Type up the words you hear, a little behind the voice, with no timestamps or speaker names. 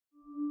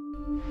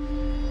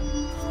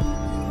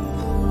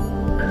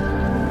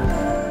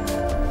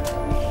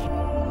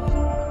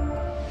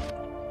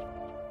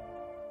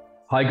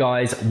Hi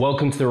guys,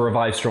 welcome to the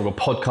Revive Stronger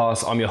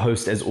podcast. I'm your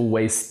host as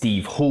always,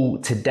 Steve Hall.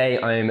 Today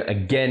I am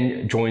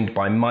again joined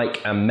by Mike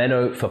and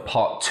Menno for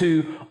part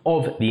 2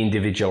 of the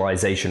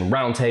Individualisation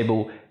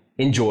Roundtable.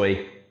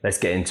 Enjoy, let's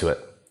get into it.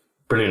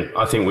 Brilliant.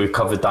 I think we've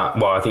covered that.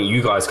 Well, I think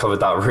you guys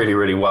covered that really,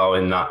 really well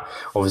in that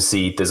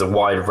obviously there's a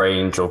wide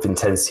range of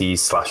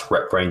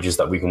intensity/rep ranges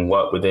that we can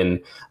work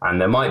within.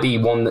 And there might be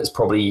one that's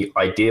probably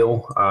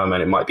ideal and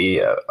it might be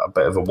a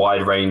bit of a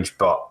wide range,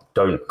 but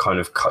don't kind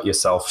of cut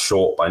yourself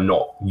short by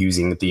not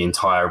using the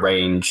entire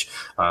range.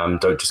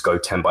 Don't just go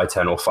 10 by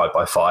 10 or 5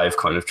 by 5,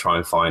 kind of try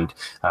and find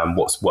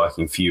what's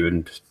working for you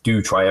and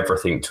do try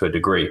everything to a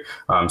degree.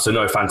 So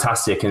no,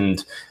 fantastic.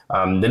 And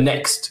the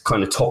next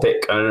kind of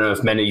topic, I don't know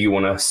if Menno, you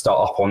want to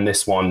start up on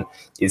this one,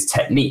 is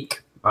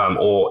technique.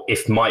 Or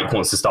if Mike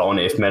wants to start on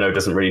it, if Menno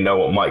doesn't really know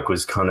what Mike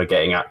was kind of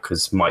getting at,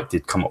 because Mike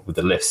did come up with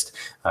the list,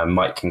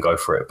 Mike can go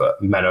for it.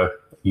 But Menno,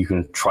 you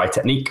can try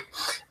technique,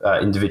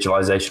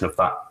 individualization of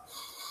that.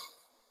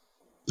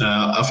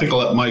 I think I'll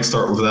let Mike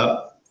start with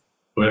that.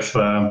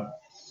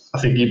 I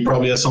think he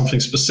probably has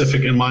something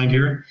specific in mind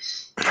here.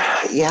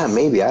 Yeah,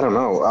 maybe. I don't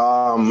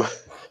know.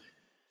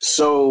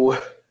 So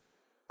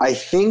I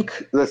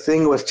think the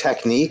thing with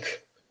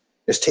technique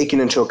is taking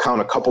into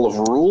account a couple of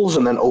rules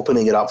and then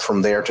opening it up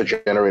from there to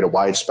generate a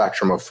wide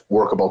spectrum of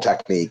workable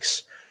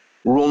techniques.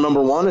 Rule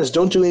number 1 is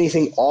don't do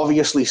anything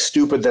obviously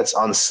stupid that's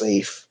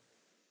unsafe.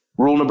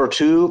 Rule number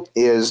 2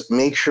 is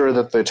make sure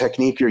that the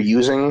technique you're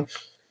using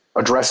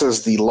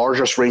addresses the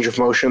largest range of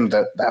motion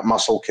that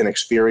muscle can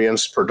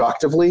experience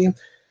productively,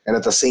 and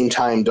at the same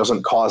time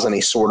doesn't cause any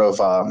sort of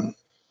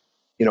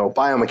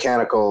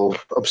biomechanical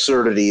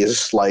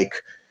absurdities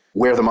like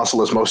where the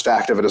muscle is most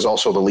active, it is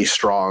also the least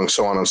strong,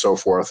 so on and so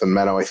forth. And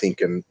Menno, I think,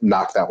 can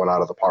knock that one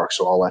out of the park,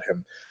 so I'll let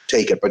him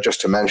take it. But just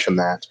to mention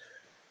that.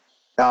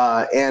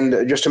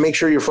 And just to make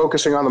sure you're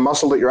focusing on the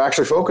muscle that you're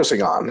actually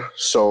focusing on.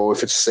 So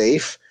if it's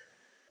safe,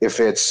 if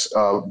it's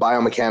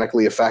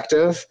biomechanically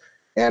effective,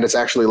 and it's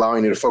actually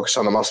allowing you to focus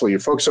on the muscle you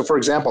focus. So for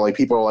example, like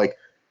people are like,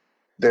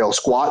 they'll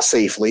squat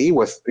safely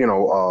with,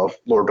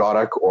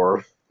 lordotic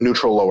or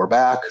neutral lower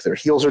back. Their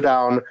heels are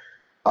down.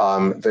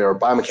 Their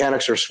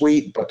biomechanics are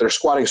sweet, but they're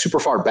squatting super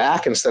far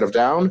back instead of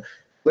down.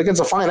 Like, it's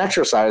a fine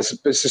exercise.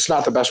 It's just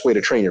not the best way to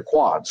train your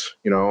quads,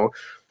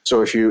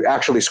 So if you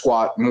actually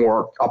squat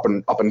more up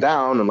and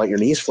down and let your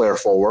knees flare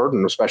forward,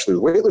 and especially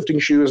with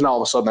weightlifting shoes, and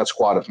all of a sudden that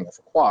squat is more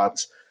for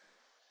quads.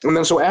 And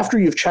then so after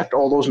you've checked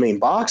all those main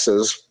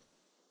boxes,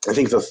 I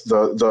think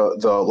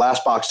the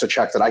last box to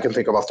check that I can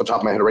think of off the top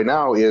of my head right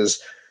now is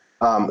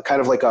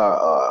kind of like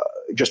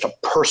just a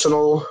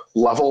personal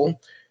level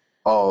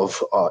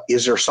of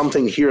is there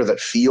something here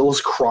that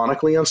feels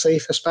chronically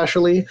unsafe,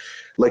 especially?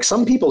 Like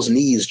some people's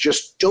knees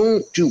just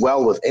don't do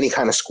well with any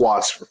kind of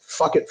squats.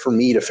 Fuck it for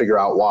me to figure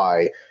out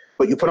why.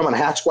 But you put them on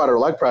hack squat or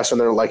leg press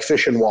and they're like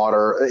fish in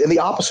water. And the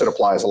opposite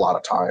applies a lot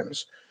of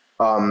times.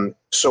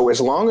 So as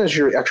long as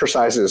your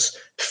exercises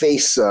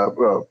face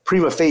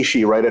prima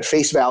facie, right, at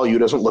face value,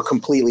 doesn't look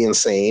completely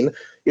insane,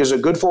 is a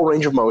good full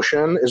range of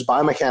motion, is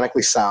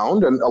biomechanically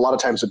sound, and a lot of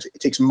times it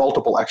takes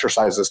multiple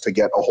exercises to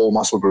get a whole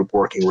muscle group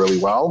working really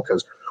well,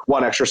 because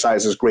one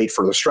exercise is great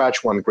for the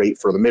stretch, one great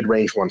for the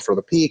mid-range, one for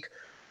the peak.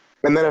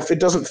 And then if it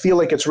doesn't feel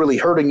like it's really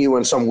hurting you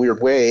in some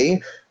weird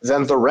way,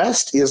 then the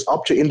rest is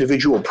up to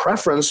individual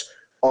preference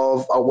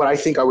of what I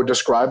think I would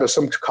describe as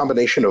some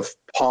combination of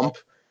pump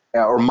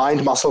or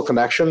mind-muscle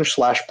connection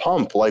 /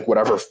 pump, like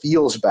whatever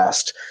feels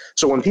best.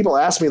 So when people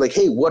ask me like,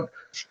 hey, what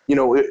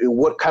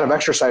kind of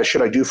exercise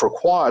should I do for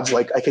quads?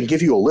 Like, I can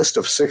give you a list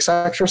of 6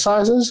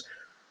 exercises.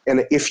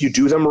 And if you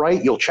do them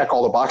right, you'll check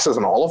all the boxes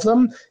on all of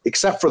them,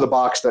 except for the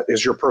box that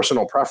is your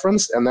personal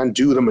preference, and then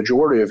do the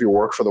majority of your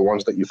work for the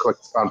ones that you click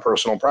on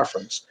personal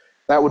preference.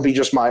 That would be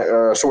just my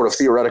sort of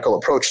theoretical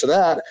approach to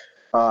that.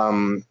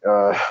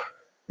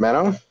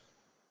 Menno?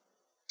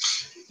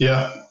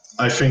 Yeah,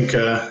 I think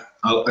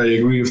I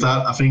agree with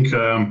that. I think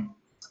a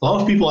lot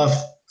of people have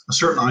a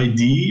certain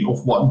idea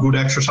of what good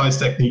exercise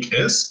technique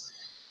is,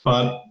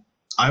 but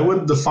I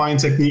would define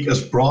technique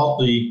as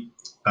broadly,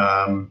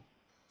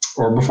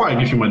 or before I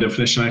give you my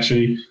definition,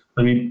 actually,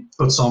 let me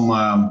put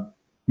some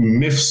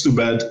myths to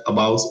bed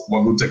about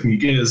what good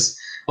technique is.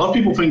 A lot of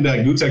people think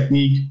that good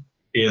technique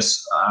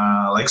is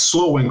like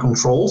slow and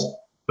controlled,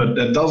 but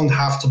that doesn't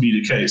have to be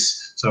the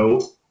case.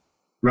 So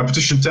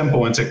repetition,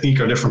 tempo, and technique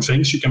are different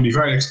things. You can be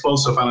very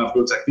explosive and have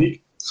good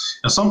technique.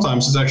 And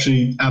sometimes it's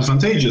actually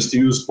advantageous to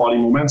use body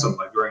momentum.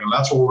 Like during a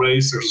lateral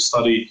raise, there's a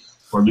study,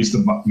 or at least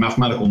a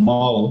mathematical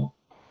model,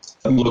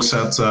 that looks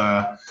at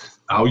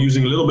how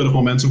using a little bit of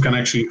momentum can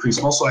actually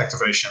increase muscle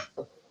activation.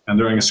 And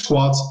during a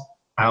squat,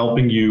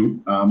 helping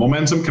you,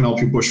 momentum can help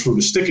you push through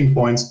the sticking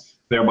point,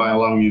 thereby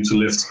allowing you to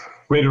lift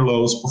greater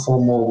loads,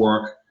 perform more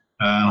work,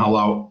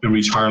 and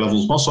reach higher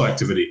levels of muscle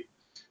activity.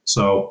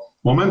 So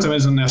momentum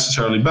isn't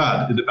necessarily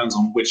bad. It depends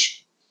on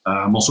which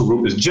muscle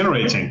group is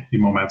generating the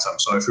momentum.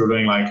 So if you're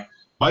doing like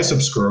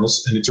biceps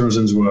curls and it turns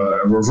into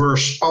a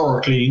reverse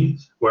power clean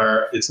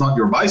where it's not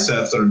your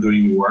biceps that are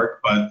doing the work,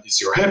 but it's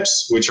your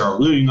hips, which are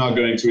really not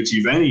going to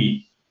achieve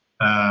any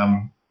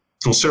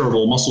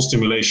considerable muscle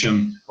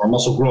stimulation or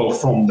muscle growth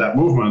from that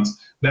movement,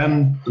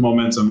 then the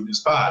momentum is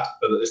bad.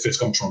 But if it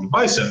comes from the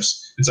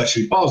biceps, it's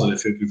actually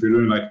positive. If you're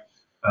doing like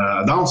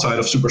a downside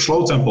of super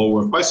slow tempo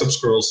with biceps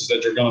curls is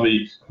that you're going to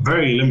be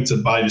very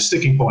limited by the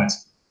sticking point,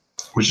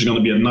 which is going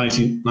to be at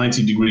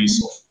 90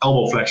 degrees of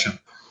elbow flexion,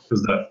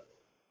 because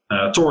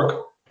the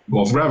torque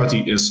of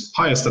gravity is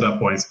highest at that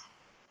point.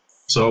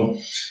 So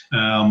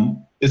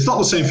it's not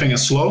the same thing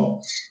as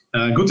slow.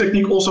 Good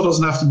technique also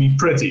doesn't have to be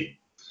pretty.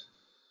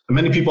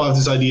 Many people have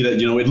this idea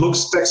that, it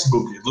looks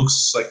textbook, it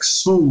looks like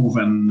smooth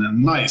and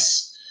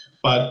nice.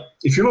 But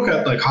if you look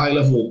at like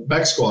high-level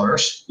back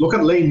squatters, look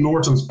at Lane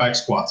Norton's back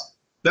squat.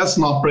 That's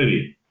not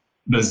pretty,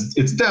 but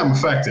it's damn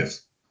effective.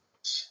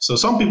 So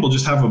some people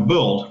just have a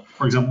build,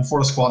 for example, for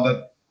the squat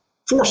that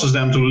forces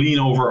them to lean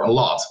over a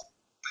lot.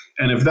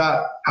 And if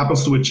that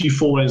happens to achieve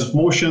full range of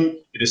motion,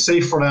 it is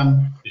safe for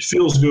them, it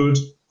feels good,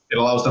 it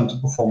allows them to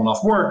perform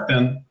enough work,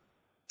 then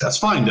that's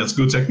fine, that's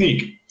good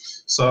technique.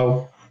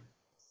 So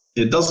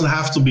it doesn't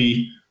have to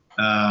be,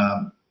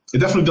 it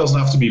definitely doesn't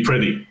have to be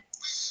pretty.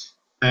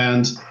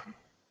 And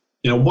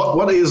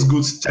what is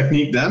good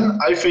technique then?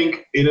 I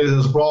think it is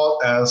as broad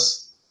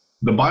as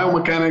the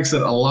biomechanics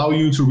that allow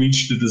you to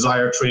reach the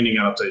desired training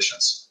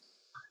adaptations.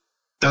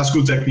 That's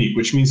good technique,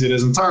 which means it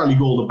is entirely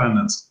goal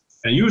dependent.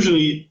 And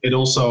usually it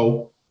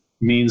also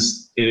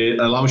means it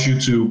allows you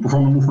to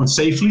perform the movement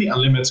safely and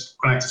limits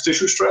connective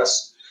tissue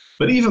stress.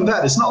 But even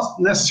that is not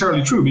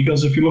necessarily true,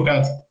 because if you look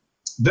at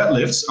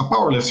deadlifts, a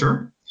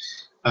powerlifter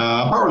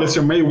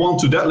may want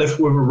to deadlift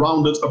with a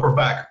rounded upper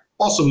back,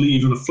 possibly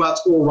even a flat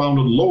or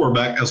rounded lower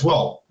back as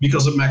well,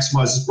 because it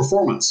maximizes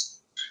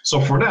performance.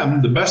 So for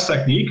them, the best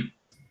technique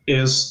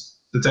is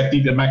the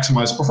technique that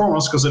maximizes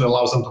performance because it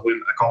allows them to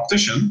win a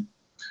competition,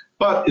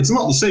 but it's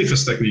not the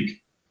safest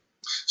technique.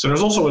 So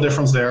there's also a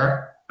difference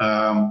there,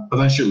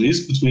 potentially at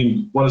least,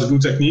 between what is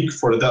good technique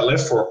for the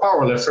deadlift for a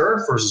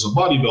powerlifter versus a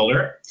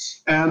bodybuilder,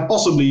 and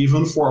possibly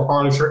even for a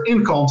powerlifter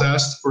in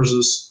contest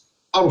versus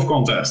out of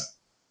contest.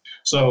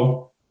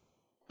 So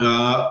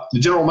the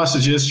general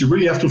message is you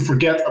really have to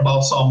forget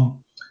about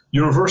some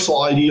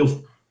universal idea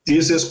of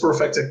this is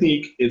perfect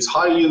technique. It's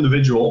highly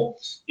individual.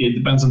 It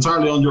depends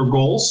entirely on your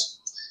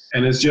goals,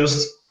 and it's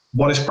just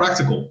what is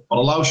practical, what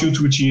allows you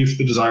to achieve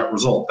the desired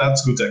result.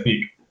 That's good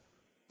technique.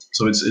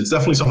 So it's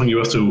definitely something you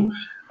have to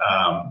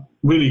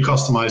really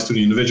customize to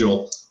the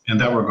individual in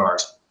that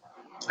regard.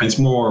 And it's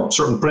more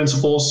certain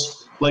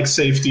principles like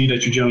safety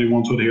that you generally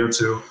want to adhere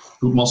to,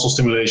 good muscle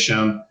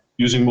stimulation,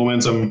 using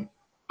momentum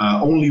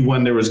only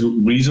when there is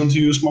good reason to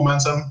use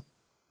momentum,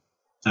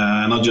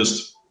 not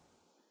just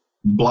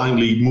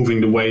blindly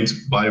moving the weight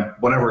by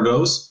whatever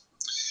goes.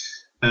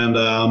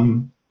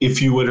 And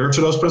if you adhere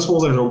to those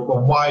principles, there's a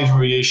wide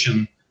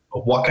variation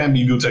of what can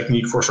be good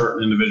technique for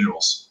certain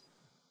individuals.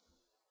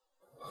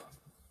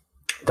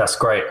 That's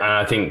great. And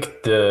I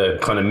think the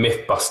kind of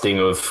myth busting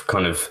of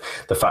kind of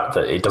the fact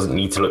that it doesn't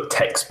need to look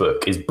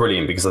textbook is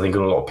brilliant, because I think a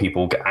lot of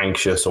people get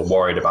anxious or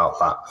worried about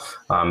that.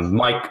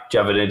 Mike, do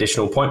you have an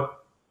additional point?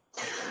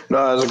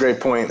 No, that's a great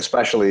point,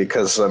 especially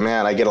because,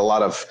 man, I get a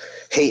lot of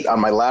hate on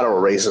my lateral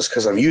raises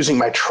because I'm using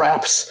my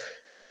traps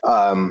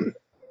to,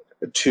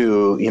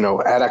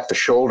 abduct the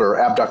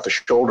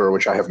shoulder,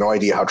 which I have no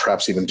idea how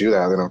traps even do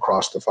that. They don't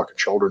cross the fucking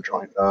shoulder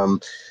joint.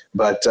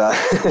 But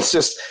it's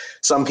just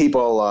some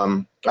people,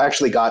 I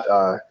actually got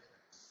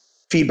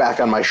feedback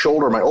on my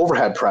shoulder, my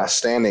overhead press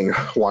standing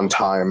one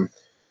time,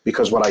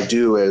 because what I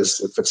do is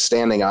if it's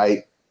standing,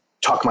 I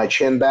tuck my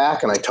chin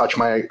back and I touch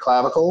my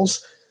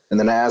clavicles. And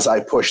then as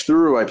I push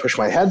through, I push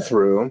my head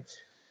through.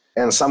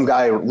 And some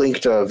guy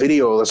linked a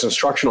video, this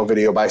instructional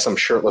video by some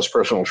shirtless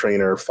personal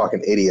trainer,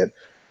 fucking idiot.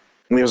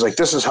 And he was like,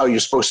 this is how you're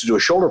supposed to do a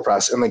shoulder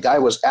press. And the guy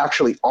was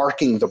actually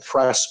arcing the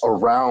press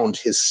around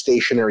his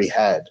stationary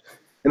head.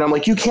 And I'm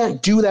like, you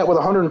can't do that with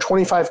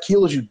 125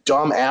 kilos, you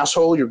dumb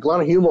asshole. Your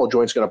glenohumeral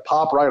joint's going to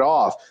pop right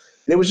off.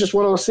 And it was just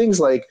one of those things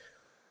like,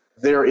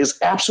 there is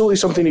absolutely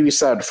something to be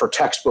said for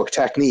textbook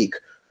technique,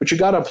 but you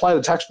got to apply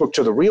the textbook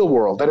to the real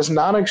world. That is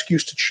not an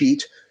excuse to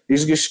cheat. It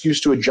is an excuse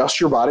to adjust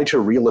your body to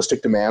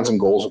realistic demands and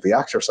goals of the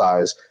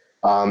exercise.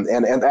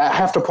 And I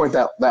have to point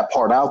that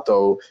part out,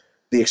 though.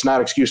 It's not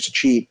an excuse to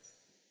cheat.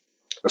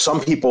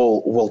 Some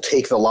people will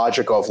take the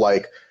logic of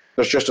like,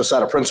 there's just a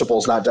set of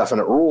principles, not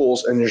definite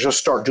rules, and you just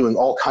start doing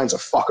all kinds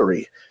of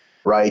fuckery,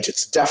 right?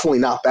 It's definitely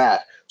not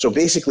that. So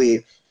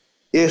basically,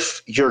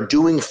 if you're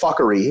doing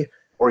fuckery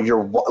or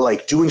you're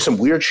like doing some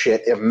weird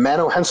shit, if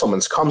Menno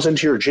Henselmans comes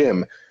into your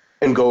gym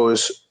and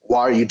goes,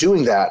 why are you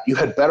doing that? You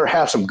had better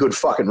have some good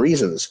fucking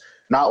reasons.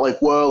 Not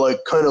like, well, like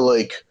kind of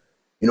like,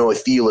 I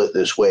feel it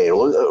this way.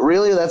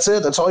 Really? That's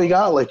it? That's all you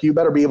got? Like, you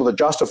better be able to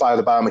justify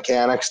the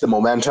biomechanics, the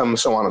momentum,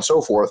 so on and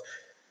so forth.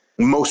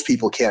 Most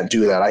people can't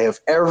do that. I have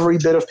every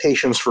bit of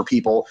patience for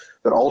people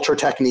that alter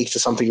technique to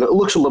something that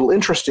looks a little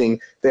interesting.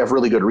 They have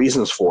really good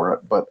reasons for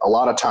it. But a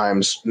lot of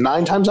times,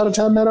 9 times out of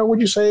 10, Menno,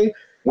 would you say,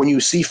 when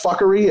you see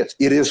fuckery,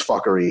 it is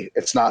fuckery.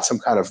 It's not some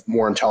kind of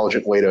more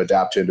intelligent way to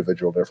adapt to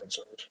individual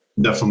differences.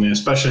 Definitely,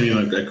 especially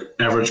in like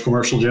average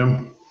commercial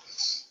gym.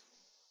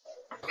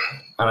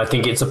 And I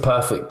think it's a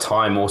perfect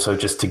time also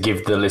just to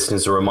give the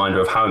listeners a reminder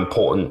of how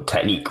important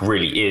technique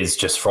really is,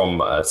 just from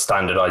a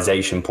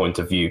standardization point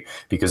of view,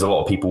 because a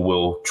lot of people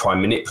will try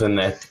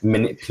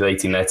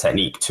manipulating their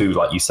technique to,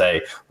 like you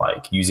say,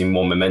 like using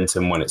more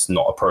momentum when it's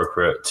not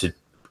appropriate, to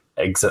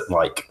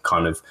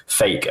kind of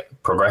fake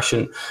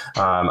progression.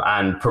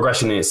 And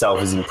progression in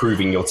itself is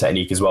improving your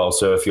technique as well.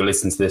 So if you're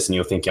listening to this and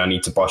you're thinking, I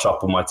need to brush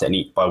up on my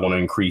technique, but I want to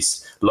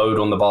increase load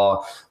on the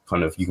bar,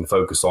 kind of you can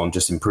focus on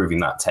just improving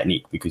that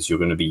technique, because you're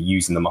going to be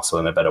using the muscle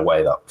in a better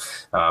way.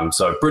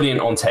 So brilliant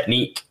on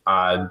technique.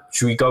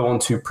 Should we go on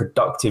to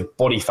productive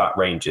body fat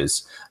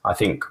ranges? I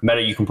think,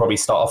 Menno, you can probably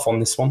start off on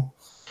this one.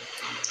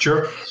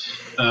 Sure.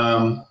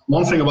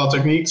 One thing about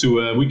technique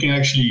too, we can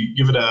actually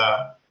give it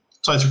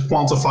try to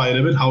quantify it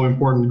a bit, how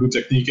important good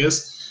technique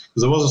is.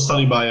 Because there was a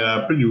study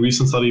a pretty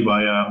recent study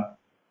by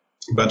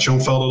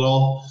Schoenfeld et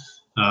al.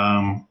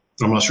 I'm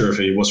not sure if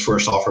he was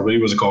first author, but he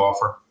was a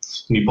co-author,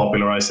 and he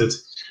popularized it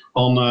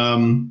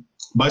on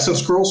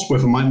biceps curls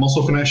with a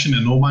mind-muscle connection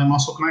and no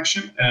mind-muscle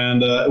connection.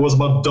 And it was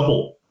about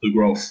double the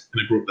growth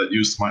in a group that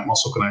used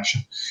mind-muscle connection.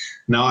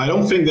 Now, I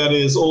don't think that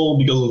is all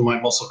because of the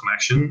mind-muscle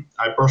connection.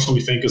 I personally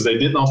think because they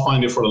did not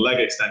find it for the leg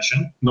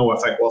extension, no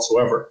effect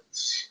whatsoever.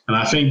 And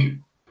I think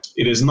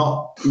it is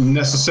not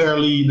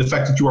necessarily the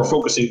fact that you are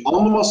focusing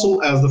on the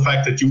muscle as the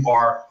fact that you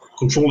are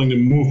controlling the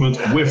movement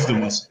with the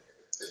muscle.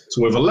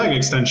 So with a leg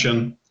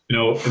extension,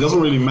 it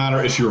doesn't really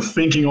matter if you're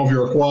thinking of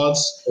your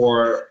quads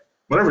or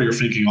whatever you're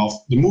thinking of.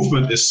 The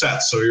movement is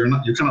set, so you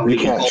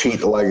can't cheat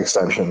the leg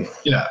extension.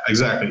 Yeah,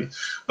 exactly.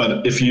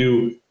 But if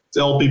you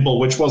tell people,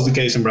 which was the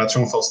case in Brad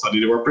Schoenfeld's study,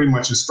 they were pretty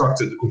much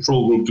instructed, the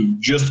control group, to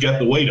just get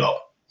the weight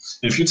up.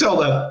 And if you tell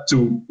that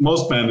to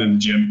most men in the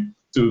gym,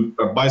 to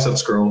a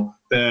biceps curl,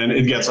 then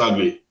it gets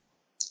ugly.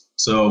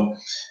 So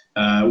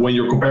when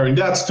you're comparing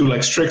that to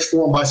like strict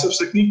form biceps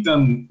technique,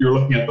 then you're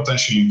looking at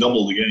potentially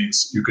double the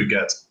gains you could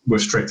get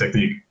with strict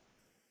technique.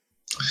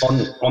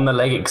 On the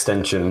leg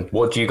extension,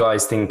 what do you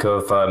guys think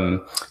of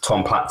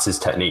Tom Platz's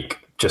technique?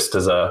 Just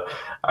as a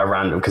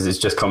random, because it's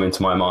just come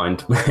into my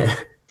mind.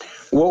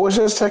 What was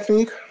his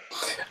technique?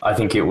 I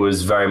think it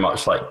was very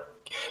much like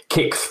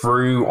kick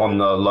through on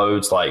the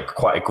loads, like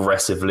quite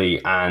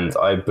aggressively. And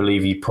I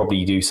believe you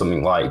probably do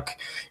something like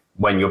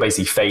when you're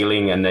basically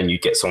failing and then you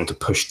get someone to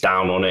push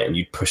down on it and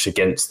you push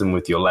against them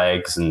with your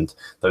legs and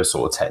those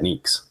sort of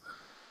techniques.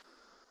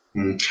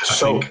 I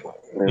think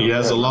he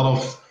has a lot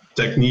of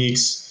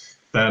techniques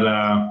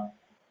that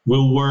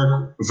will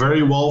work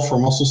very well for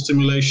muscle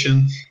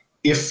stimulation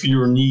if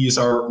your knees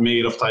are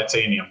made of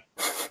titanium.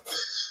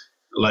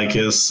 Like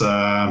his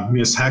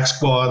hack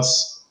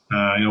squats,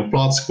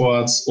 plot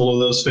squats, all of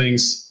those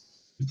things.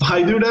 If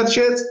I do that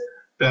shit,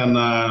 then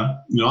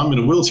I'm in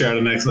a wheelchair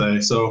the next day.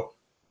 So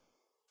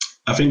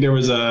I think I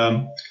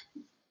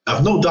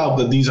have no doubt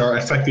that these are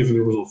effective in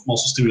terms of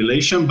muscle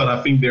stimulation, but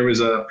I think there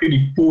is a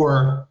pretty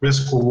poor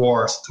risk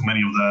reward to many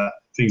of the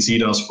things he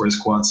does for his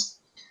quads.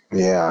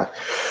 Yeah.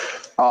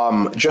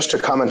 Just to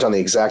comment on the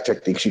exact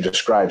techniques you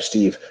described,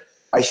 Steve,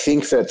 I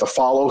think that the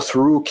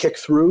follow-through,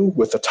 kick-through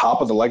with the top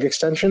of the leg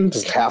extension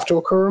doesn't have to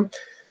occur,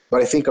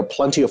 but I think a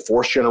plenty of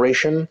force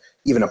generation,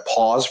 even a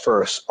pause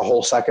for a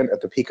whole second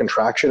at the peak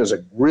contraction, is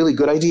a really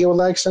good idea with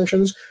leg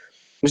extensions.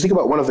 Just think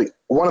about one of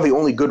the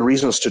only good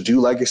reasons to do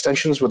leg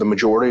extensions with a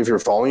majority of your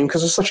volume,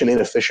 because it's such an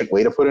inefficient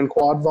way to put in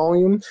quad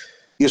volume,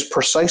 is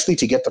precisely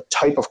to get the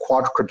type of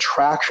quad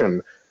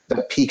contraction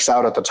that peaks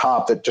out at the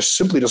top that just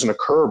simply doesn't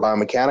occur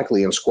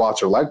biomechanically in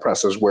squats or leg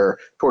presses, where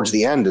towards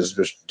the end is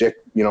just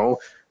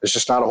there's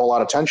just not a whole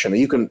lot of tension.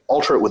 You can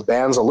alter it with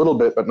bands a little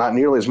bit, but not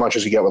nearly as much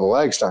as you get with a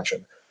leg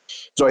extension.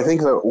 So I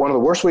think that one of the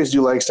worst ways to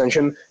do leg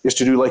extension is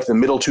to do like the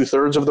middle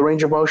 2/3 of the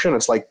range of motion.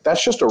 It's like,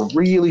 that's just a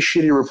really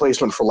shitty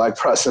replacement for leg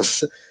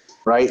presses,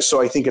 right?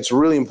 So I think it's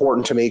really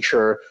important to make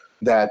sure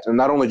that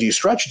not only do you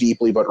stretch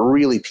deeply, but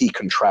really peak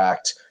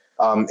contract.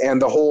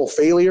 And the whole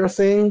failure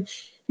thing,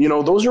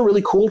 those are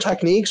really cool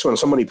techniques when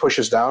somebody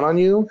pushes down on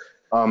you.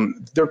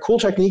 They're cool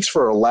techniques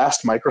for a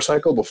last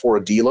microcycle before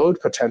a deload,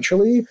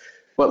 potentially.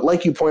 But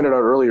like you pointed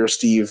out earlier,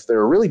 Steve,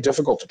 they're really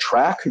difficult to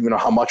track.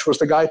 How much was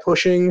the guy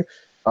pushing,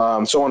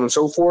 so on and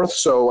so forth.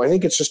 So I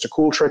think it's just a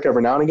cool trick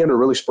every now and again to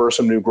really spur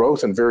some new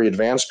growth in very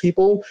advanced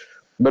people.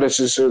 But it's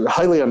just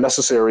highly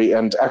unnecessary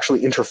and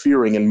actually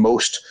interfering in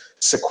most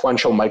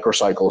sequential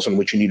microcycles in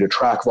which you need to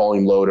track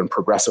volume load and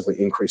progressively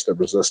increase the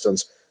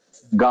resistance.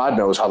 God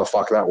knows how the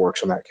fuck that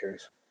works in that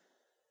case.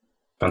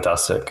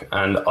 Fantastic.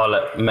 And I'll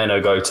let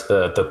Menno go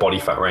to the body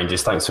fat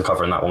ranges. Thanks for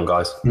covering that one,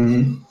 guys.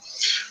 Mm-hmm.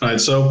 All right,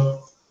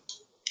 so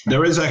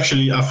there is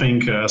actually, I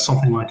think,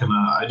 something like an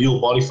ideal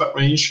body fat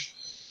range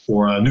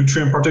for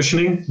nutrient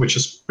partitioning, which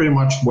is pretty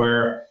much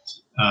where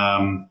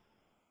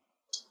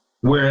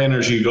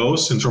energy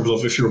goes in terms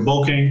of if you're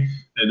bulking.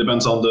 It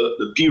depends on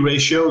the P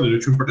ratio, the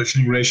nutrient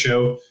partitioning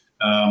ratio,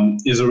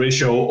 is a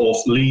ratio of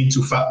lean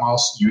to fat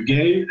mass you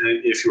gain.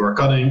 And if you are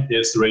cutting,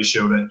 it's the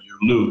ratio that you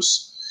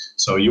lose.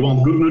 So you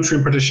want good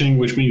nutrient partitioning,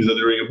 which means that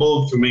during a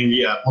bulk, you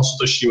mainly add muscle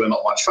tissue and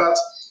not much fat.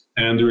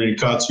 And during a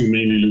cut, you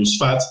mainly lose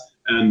fat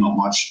and not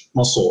much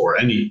muscle, or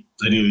ideally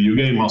you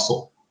gain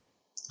muscle.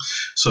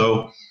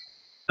 So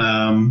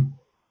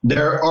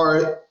there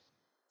are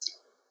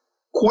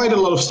quite a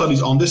lot of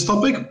studies on this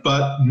topic,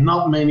 but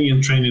not many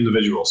in trained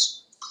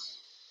individuals.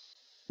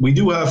 We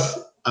do have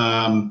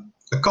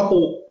a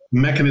couple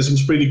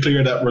mechanisms pretty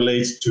clear that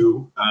relate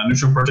to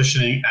nutrient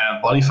partitioning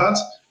and body fat,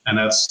 and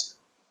that's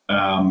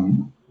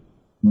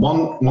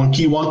one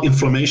key one,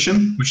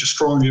 inflammation, which is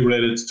strongly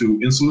related to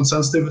insulin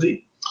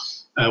sensitivity.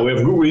 We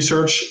have good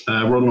research.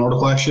 Wrote an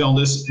article actually on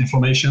this,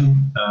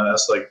 inflammation.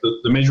 That's like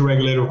the major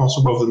regulator of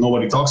muscle growth that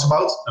nobody talks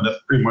about, and that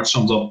pretty much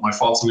sums up my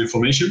thoughts on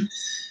inflammation.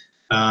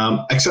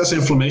 Excess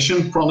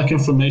inflammation, chronic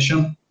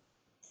inflammation,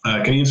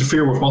 can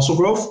interfere with muscle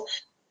growth.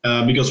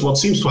 Because what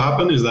seems to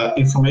happen is that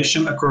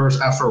inflammation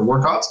occurs after a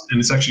workout, and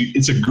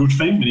it's a good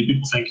thing. Many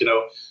people think,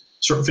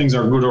 certain things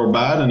are good or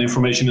bad, and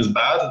inflammation is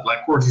bad,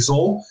 like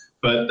cortisol,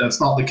 but that's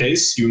not the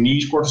case. You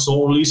need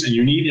cortisol release, and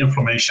you need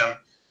inflammation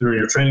during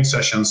your training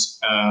sessions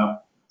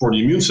for the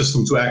immune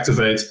system to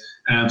activate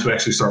and to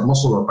actually start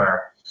muscle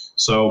repair.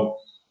 So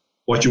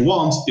what you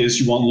want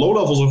is low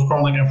levels of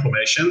chronic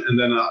inflammation, and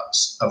then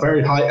a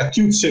very high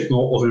acute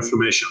signal of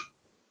inflammation.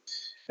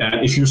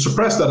 And if you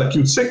suppress that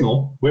acute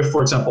signal with,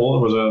 for example,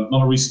 there was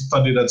another recent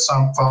study that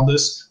found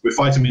this with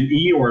vitamin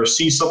E or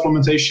C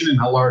supplementation in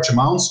large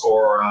amounts,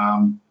 or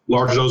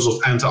large doses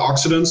of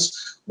antioxidants,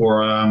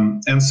 or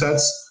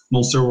NSAIDs,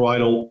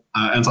 non-steroidal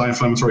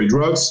anti-inflammatory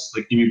drugs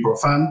like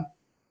ibuprofen,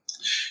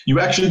 you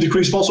actually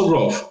decrease muscle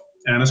growth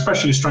and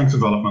especially strength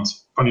development.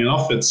 Funny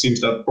enough, it seems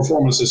that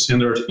performance is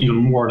hindered even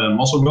more than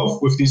muscle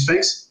growth with these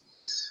things.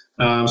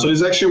 So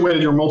there's actually a way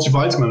that your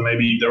multivitamin may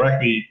be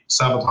directly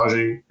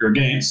sabotaging your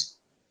gains.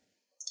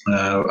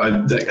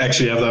 I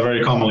actually have that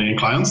very commonly in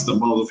clients. That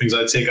one of the things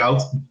I take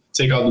out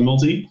the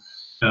multi,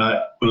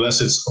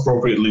 unless it's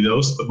appropriately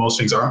dosed, but most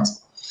things aren't.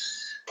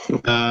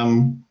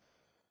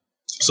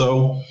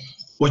 So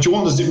what you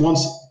want is you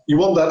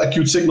want that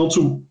acute signal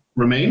to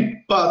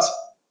remain, but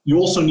you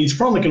also need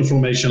chronic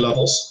inflammation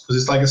levels, because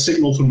it's like a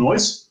signal to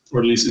noise, or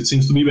at least it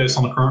seems to be based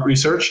on the current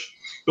research.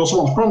 You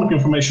also want chronic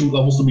inflammation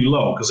levels to be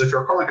low, because if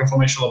your chronic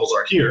inflammation levels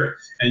are here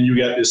and you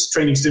get this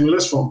training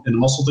stimulus in the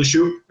muscle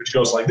tissue, which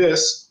goes like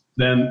this,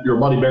 then your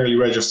body barely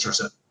registers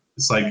it.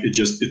 It's like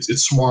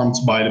it's swarmed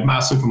by the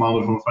massive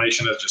amount of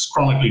inflammation that's just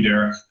chronically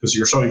there because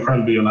you're so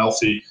incredibly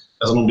unhealthy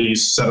as an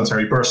obese,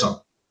 sedentary person.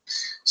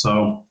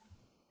 So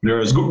there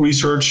is good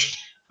research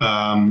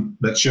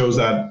that shows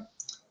that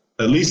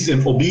at least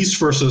in obese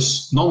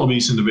versus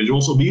non-obese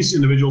individuals, obese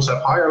individuals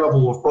have higher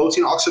level of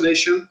protein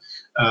oxidation,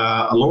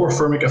 a lower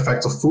thermic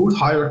effect of food,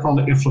 higher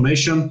chronic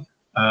inflammation,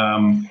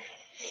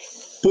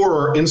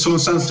 poorer insulin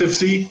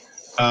sensitivity,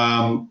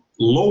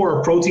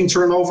 lower protein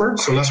turnover,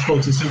 so less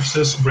protein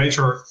synthesis,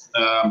 greater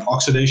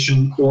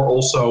oxidation, or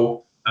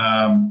also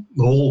the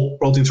whole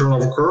protein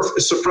turnover curve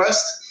is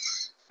suppressed.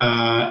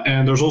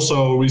 And there's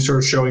also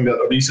research showing that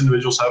obese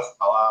individuals have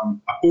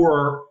a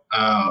poorer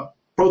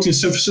protein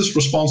synthesis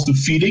response to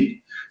feeding.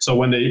 So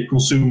when they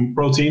consume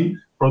protein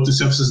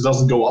synthesis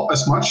doesn't go up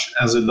as much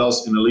as it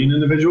does in a lean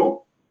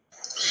individual.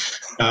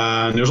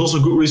 And there's also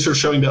good research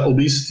showing that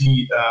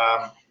obesity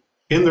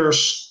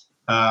hinders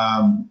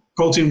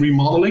protein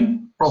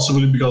remodeling,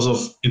 possibly because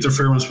of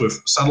interference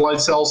with satellite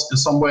cells in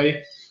some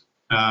way.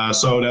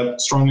 So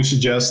that strongly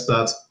suggests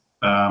that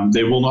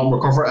they will not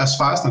recover as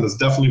fast, and that's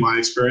definitely my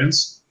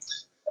experience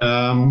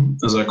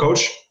as a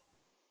coach.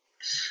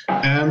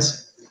 And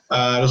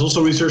there's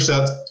also research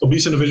that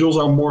obese individuals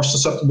are more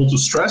susceptible to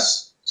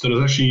stress. So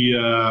there's actually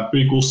a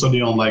pretty cool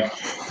study on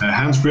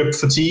hand grip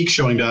fatigue,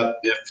 showing that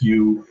if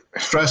you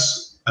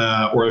stress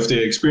or if they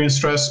experience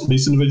stress,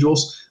 obese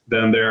individuals,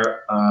 then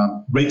their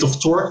rate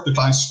of torque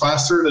declines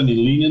faster than in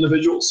lean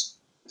individuals.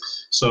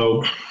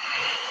 So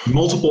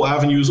multiple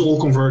avenues all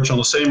converge on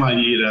the same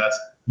idea that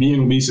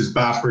being obese is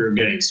bad for your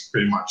gains,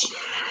 pretty much.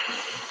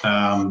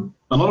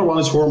 Another one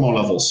is hormone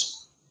levels.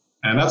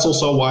 And that's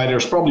also why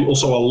there's probably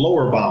also a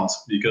lower bound,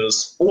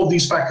 because all of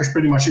these factors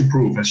pretty much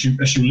improve. As you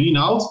lean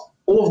out,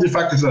 all of the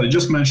factors that I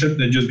just mentioned,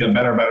 they just get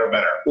better,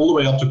 all the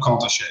way up to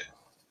contest shape.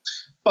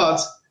 But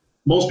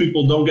most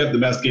people don't get the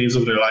best gains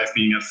of their life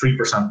being at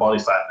 3% body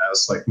fat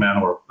as like men,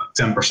 or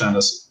 10%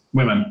 as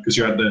women, because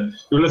you're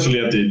literally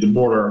at the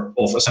border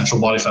of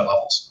essential body fat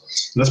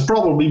levels. And that's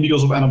probably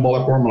because of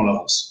anabolic hormone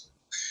levels.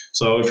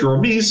 So if you're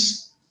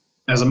obese,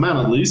 as a man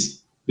at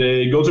least,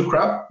 they go to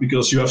crap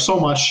because you have so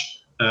much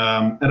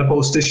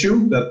adipose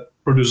tissue that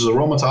produces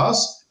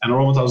aromatase, and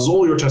aromatase is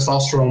all your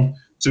testosterone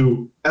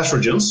to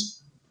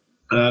estrogens,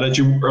 that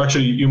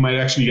you might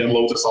actually get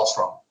low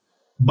testosterone.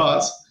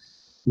 But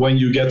when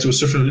you get to a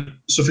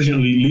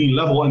sufficiently lean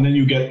level, and then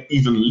you get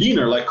even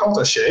leaner, like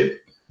contest shape,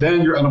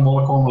 then your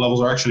anabolic hormone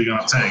levels are actually going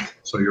to tank.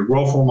 So your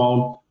growth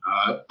hormone,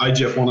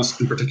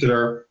 IGF-1 in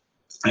particular,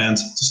 and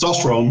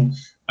testosterone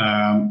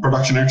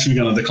production are actually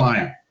going to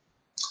decline.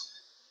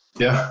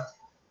 Yeah.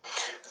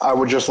 I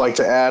would just like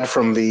to add,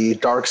 from the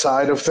dark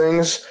side of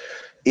things,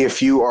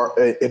 if you are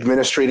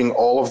administrating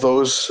all of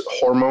those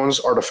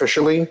hormones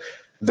artificially,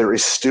 there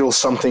is still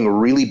something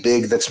really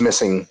big that's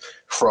missing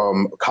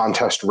from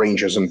contest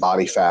ranges and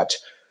body fat.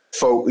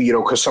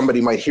 because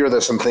somebody might hear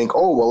this and think,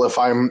 oh, well, if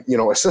I'm,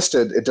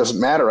 assisted, it doesn't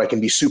matter. I can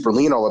be super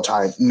lean all the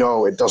time.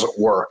 No, it doesn't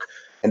work.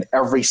 And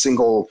every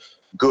single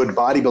good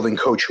bodybuilding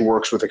coach who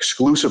works with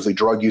exclusively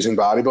drug-using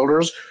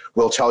bodybuilders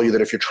will tell you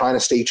that if you're trying to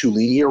stay too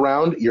lean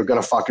year-round, you're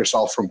going to fuck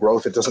yourself from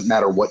growth. It doesn't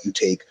matter what you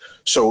take.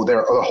 So the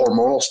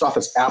hormonal stuff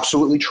is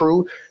absolutely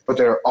true, but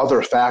there are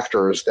other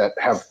factors that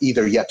have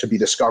either yet to be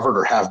discovered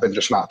or have been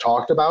just not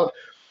talked about,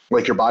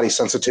 like your body's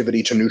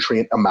sensitivity to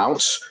nutrient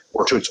amounts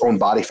or to its own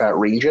body fat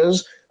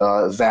ranges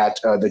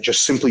that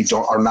just simply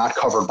are not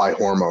covered by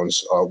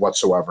hormones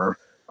whatsoever.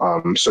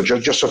 So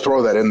just to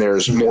throw that in,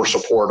 there's more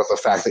support of the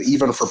fact that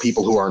even for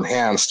people who are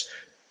enhanced,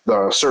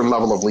 the certain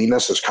level of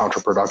leanness is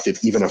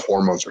counterproductive, even if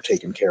hormones are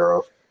taken care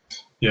of.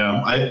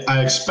 Yeah,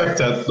 I expect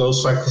that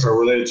those factors are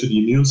related to the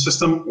immune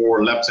system or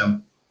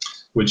leptin,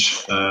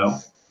 which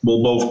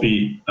will both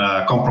be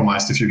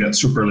compromised if you get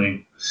super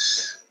lean.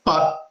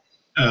 But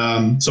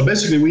so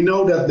basically, we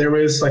know that there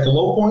is like a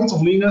low point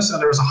of leanness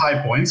and there's a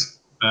high point,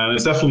 and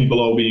it's definitely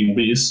below being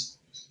obese.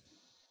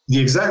 The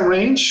exact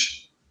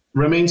range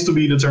remains to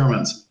be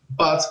determined.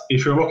 But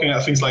if you're looking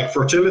at things like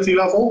fertility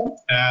level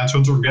and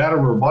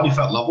hunter-gatherer body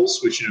fat levels,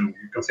 which you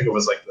can think of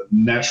as like the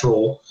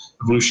natural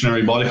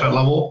evolutionary body fat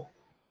level,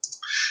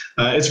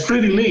 it's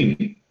pretty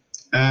lean.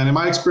 And in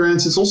my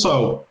experience, it's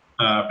also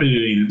pretty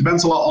lean. It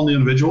depends a lot on the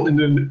individual.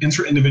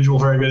 Inter-individual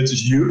variability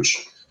is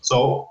huge.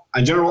 So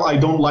in general, I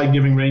don't like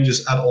giving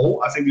ranges at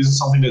all. I think this is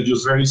something that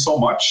just varies so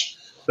much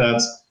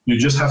that you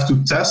just have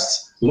to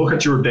test, look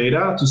at your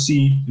data to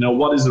see,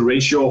 what is the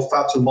ratio of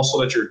fat to muscle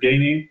that you're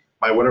gaining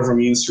by whatever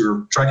means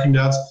you're tracking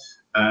that.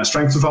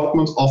 Strength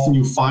development, often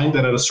you find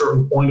that at a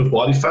certain point of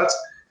body fat,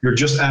 you're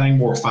just adding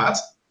more fat.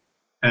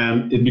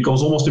 And it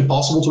becomes almost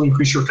impossible to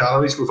increase your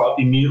calories without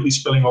immediately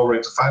spilling over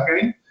into fat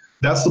gain.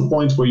 That's the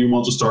point where you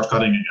want to start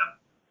cutting again.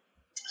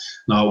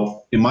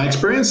 Now, in my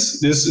experience,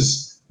 this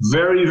is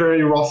very,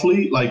 very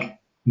roughly like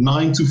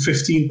 9 to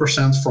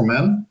 15% for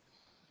men.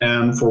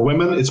 And for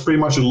women, it's pretty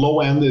much the low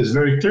end is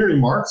very clearly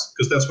marked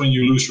because that's when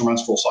you lose your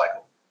menstrual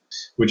cycle,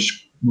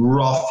 which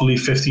roughly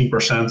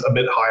 15%, a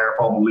bit higher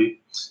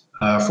probably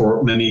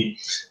for many,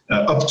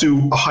 up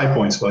to a high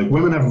point. Like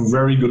women have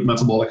very good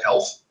metabolic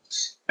health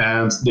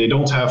and they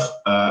don't have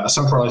a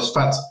centralized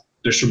fat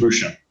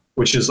distribution,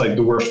 which is like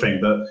the worst thing.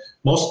 The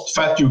most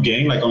fat you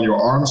gain, like on your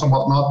arms and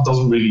whatnot,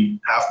 doesn't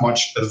really have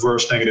much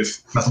adverse negative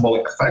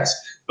metabolic effects.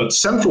 But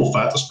central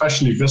fat,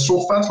 especially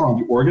visceral fat around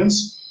the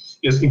organs,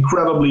 is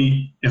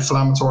incredibly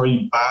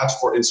inflammatory, bad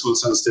for insulin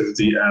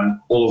sensitivity and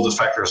all of the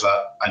factors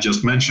that I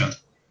just mentioned.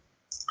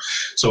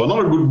 So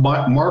another good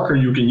marker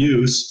you can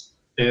use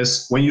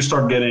is when you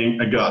start getting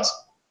a gut.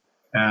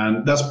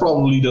 And that's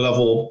probably the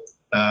level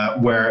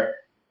where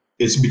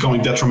it's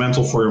becoming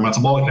detrimental for your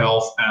metabolic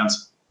health and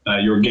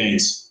your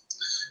gains.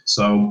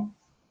 So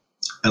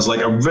as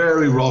like a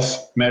very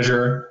rough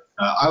measure,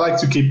 I like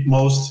to keep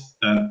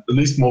at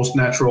least most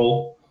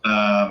natural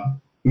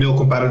male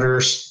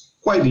competitors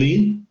quite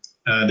lean.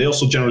 They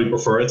also generally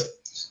prefer it.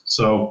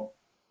 So,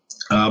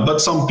 but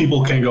some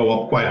people can go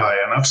up quite high.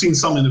 And I've seen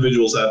some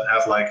individuals that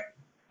have like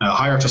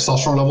higher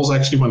testosterone levels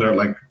actually when they're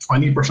like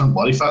 20%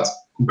 body fat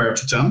compared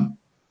to 10.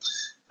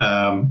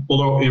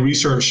 Although in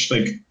research,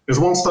 like there's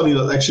one study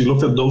that actually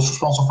looked at dose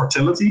response of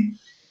fertility.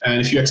 And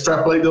if you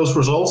extrapolate those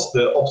results,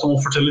 the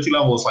optimal fertility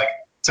level is like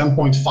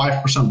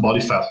 10.5%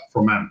 body fat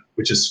for men,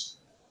 which is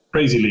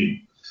crazy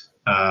lean,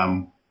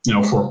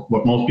 for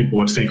what most people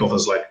would think of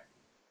as like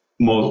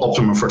most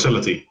optimum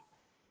fertility.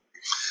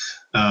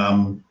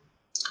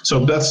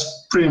 So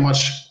that's pretty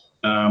much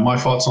my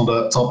thoughts on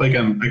that topic.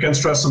 And I can't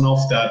stress enough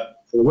that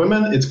for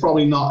women, it's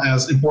probably not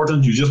as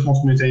important. You just want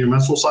to maintain your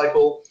menstrual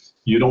cycle.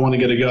 You don't want to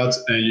get a gut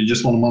and you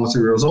just want to monitor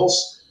your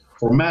results.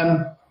 For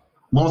men,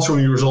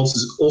 monitoring your results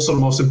is also the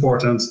most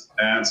important.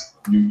 And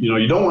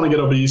you don't want to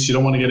get obese. You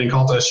don't want to get in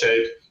contest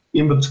shape.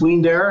 In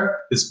between there,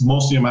 it's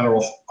mostly a matter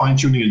of fine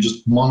tuning and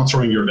just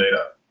monitoring your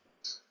data.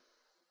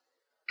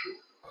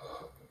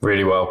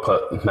 Really well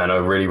put,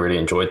 Menno. Really, really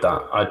enjoyed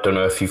that. I don't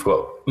know if you've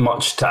got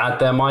much to add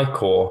there,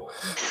 Mike, or?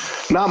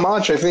 Not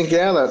much. I think,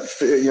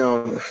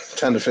 that,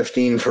 10 to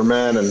 15 for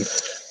men and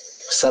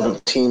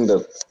 17 to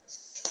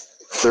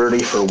 30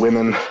 for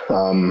women.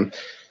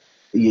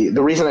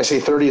 The reason I say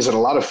 30 is that a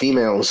lot of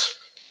females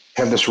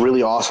have this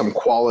really awesome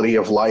quality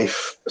of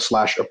life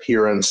 /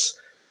 appearance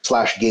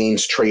 /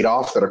 gains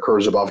trade-off that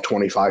occurs above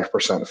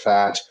 25%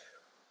 fat.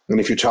 And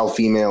if you tell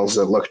females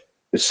that, look,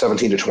 it's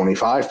 17 to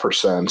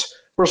 25%,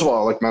 first of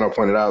all, like Menno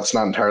pointed out, it's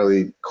not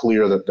entirely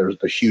clear that there's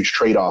a huge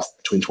trade-off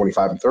between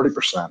 25 and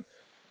 30%.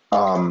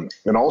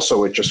 And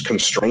also it just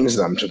constrains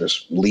them to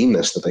this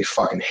leanness that they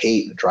fucking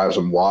hate. It drives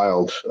them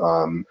wild,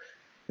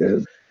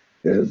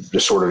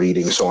 disordered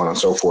eating, so on and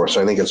so forth.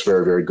 So I think it's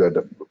very, very good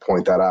to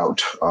point that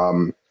out.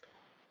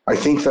 I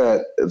think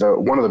that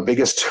one of the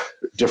biggest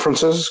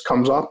differences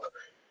comes up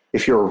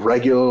if you're a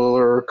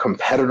regular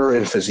competitor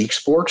in physique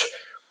sport.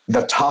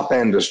 The top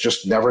end is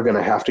just never going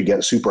to have to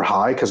get super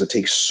high because it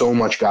takes so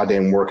much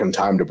goddamn work and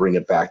time to bring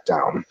it back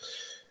down.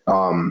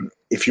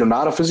 If you're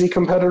not a physique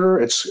competitor,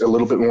 it's a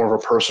little bit more of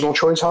a personal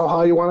choice how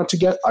high you want it to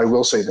get. I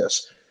will say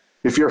this.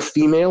 If you're a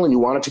female and you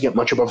want it to get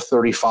much above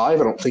 35,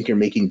 I don't think you're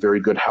making very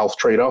good health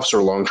trade-offs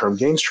or long-term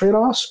gains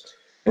trade-offs.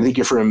 I think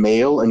if you're a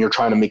male and you're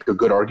trying to make a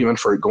good argument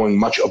for it going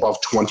much above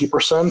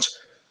 20%,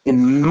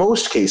 in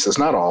most cases,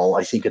 not all,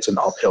 I think it's an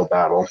uphill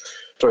battle.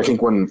 So I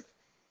think when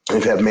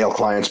I've had male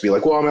clients be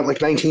like, well, I'm at like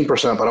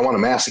 19%, but I want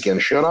to mass again,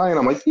 should I? And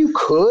I'm like, you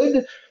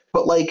could,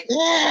 but like,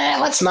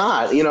 let's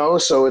not, you know?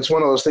 So it's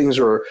one of those things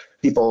where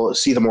people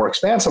see the more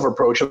expansive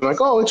approach and they're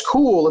like, oh, it's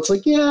cool. It's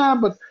like, yeah,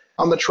 but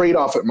on the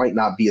trade-off, it might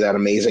not be that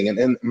amazing.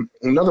 And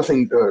another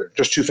thing,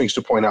 just two things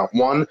to point out.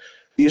 One,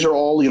 these are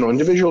all,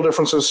 individual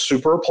differences,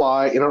 super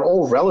apply, and are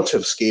all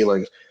relative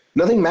scaling.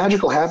 Nothing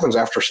magical happens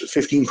after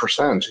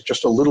 15%,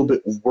 just a little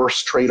bit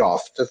worse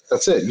trade-off.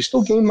 That's it. You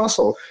still gain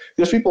muscle.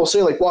 Because people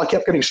say like, well, I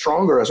kept getting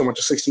stronger as I went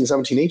to 16,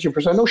 17,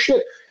 18%. No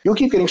shit. You'll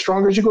keep getting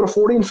stronger as you go to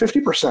 40 and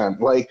 50%.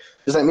 Like,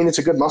 does that mean it's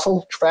a good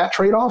muscle fat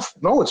trade-off?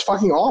 No, it's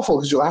fucking awful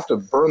because you'll have to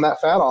burn that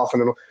fat off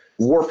and it'll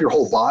warp your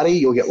whole body.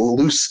 You'll get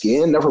loose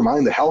skin, never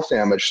mind the health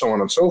damage, so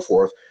on and so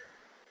forth.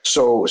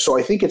 So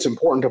I think it's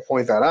important to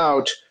point that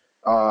out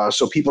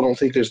so people don't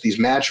think there's these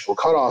magical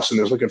cutoffs and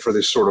they're looking for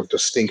this sort of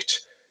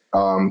distinct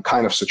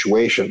kind of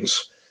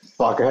situations.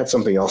 Fuck, I had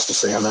something else to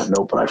say on that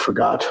note, but I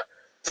forgot.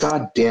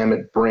 God damn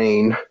it,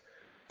 brain.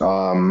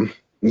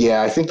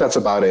 Yeah, I think that's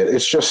about it.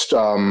 It's just,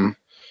 fuck,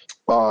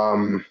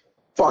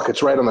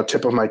 it's right on the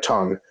tip of my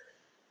tongue.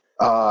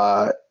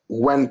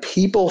 When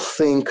people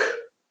think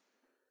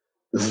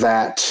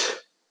that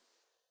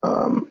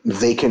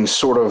they can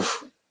sort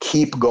of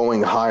keep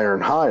going higher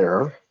and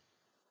higher,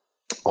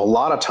 a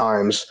lot of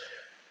times,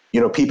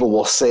 people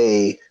will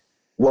say,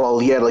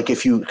 well, yeah, like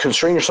if you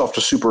constrain yourself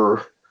to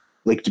super,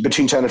 like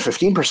between 10 and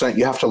 15%,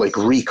 you have to like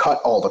recut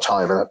all the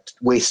time and that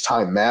wastes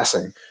time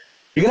massing.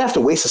 You're going to have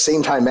to waste the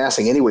same time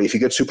massing anyway if you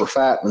get super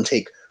fat and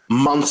take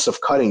months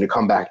of cutting to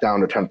come back down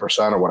to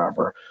 10% or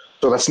whatever.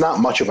 So that's not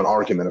much of an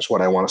argument is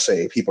what I want to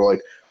say. People are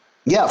like,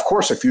 yeah, of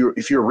course, if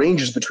your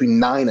range is between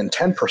 9 and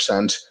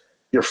 10%,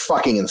 you're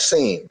fucking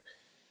insane.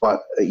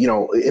 But,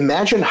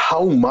 imagine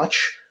how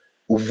much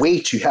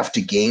weight you have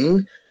to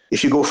gain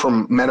if you go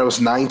from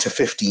Menno's 9 to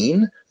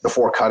 15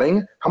 before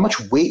cutting, how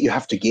much weight you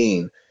have to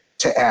gain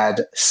to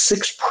add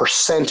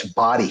 6%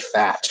 body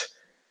fat.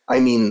 I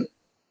mean,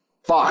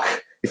 fuck.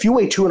 If you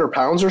weigh 200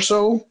 pounds or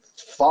so,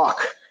 fuck.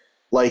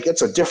 Like,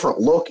 it's a different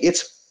look.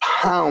 It's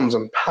pounds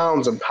and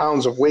pounds and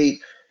pounds of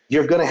weight.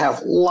 You're going to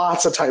have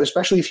lots of time,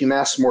 especially if you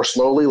mass more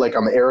slowly, like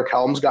on the Eric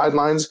Helms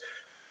guidelines.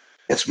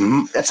 It's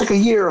like a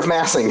year of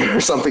massing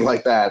or something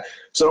like that.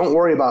 So don't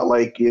worry about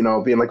being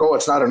like, oh,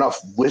 it's not enough.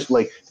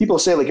 Like people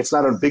say like it's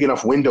not a big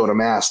enough window to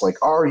mass. Like,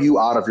 are you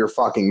out of your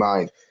fucking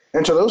mind?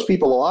 And to those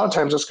people, a lot of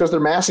times it's because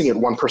they're massing at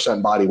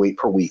 1% body weight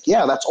per week.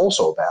 Yeah, that's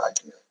also a bad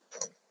idea.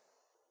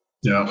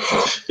 Yeah.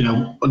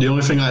 The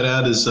only thing I'd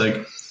add is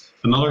like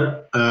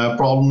another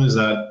problem is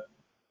that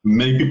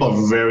many people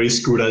have a very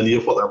screwed idea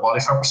of what their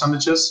body fat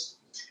percentage is.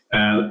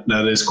 And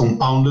that is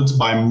compounded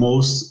by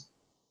most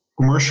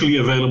commercially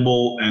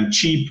available and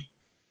cheap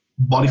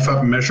body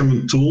fat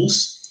measurement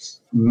tools,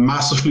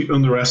 massively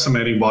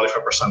underestimating body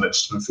fat percentage.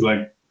 So if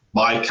you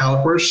buy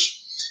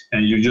calipers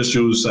and you just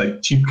use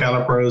cheap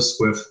calipers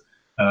with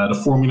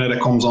the formula that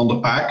comes on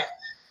the pack,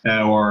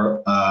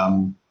 or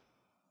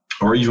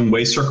even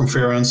waist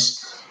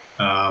circumference,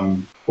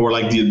 or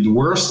the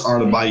worst are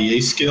the BIA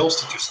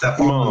scales that you step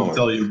on and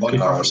tell you your body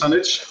fat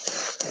percentage,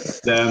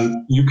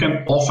 then you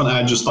can often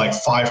add just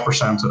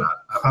 5% to that.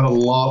 I've had a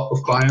lot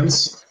of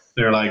clients.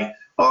 They're like,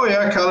 oh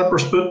yeah,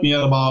 calipers put me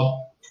at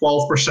about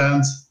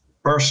 12%.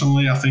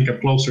 Personally, I think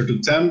I'm closer to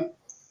 10.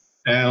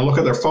 And I look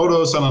at their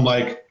photos and I'm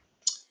like,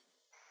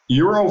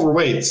 you're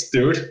overweight,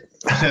 dude.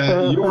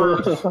 You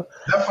were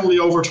definitely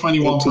over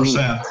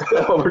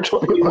 21%. Over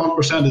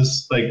 21%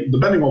 is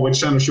depending on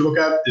which channels you look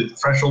at, the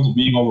threshold of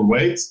being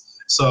overweight.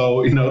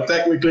 So,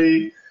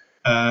 technically,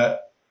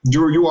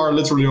 you are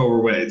literally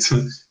overweight.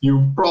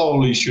 You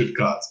probably should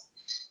cut.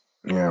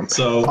 Yeah.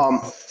 So,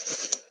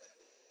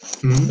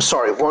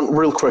 sorry, one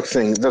real quick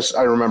thing.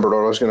 I remembered what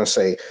I was going to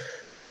say.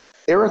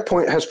 Eric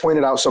has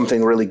pointed out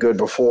something really good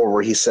before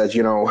where he said,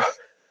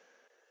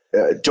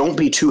 don't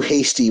be too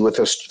hasty with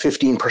this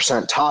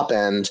 15% top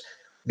end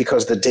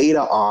because the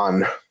data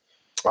on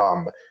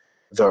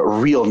the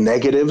real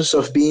negatives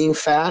of being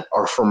fat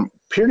are from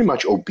pretty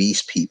much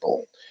obese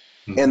people.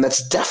 And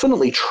that's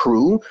definitely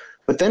true.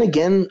 But then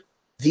again,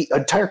 the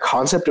entire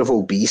concept of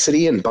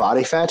obesity and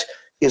body fat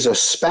is a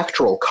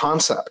spectral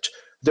concept.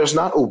 There's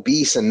not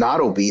obese and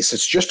not obese.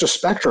 It's just a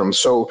spectrum.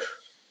 So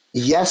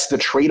yes, the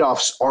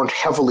trade-offs aren't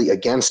heavily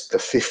against the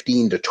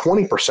 15 to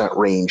 20%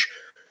 range,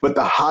 but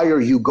the higher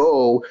you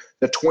go,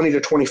 the 20 to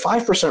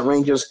 25%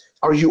 ranges,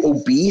 are you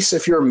obese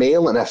if you're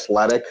male and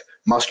athletic,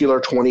 muscular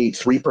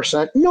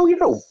 23%? No, you're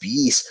not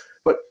obese,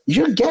 but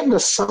you're getting to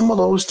some of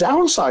those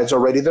downsides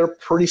already. They're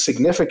pretty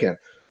significant.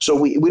 So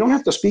we don't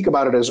have to speak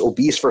about it as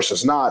obese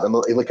versus not, and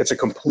it's a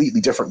completely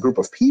different group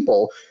of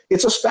people.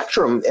 It's a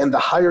spectrum, and the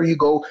higher you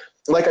go,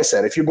 like I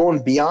said, if you're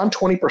going beyond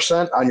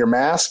 20% on your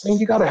mass,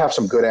 you got to have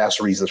some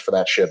good-ass reasons for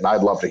that shit, and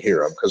I'd love to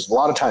hear them, because a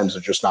lot of times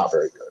they're just not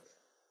very good.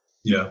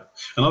 Yeah.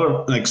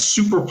 Another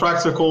super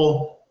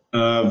practical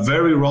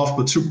very rough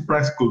but super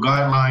practical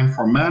guideline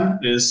for men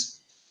is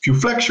if you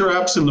flex your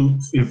abs in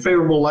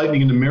favorable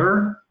lighting in the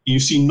mirror, you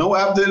see no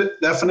ab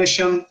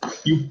definition,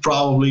 you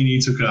probably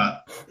need to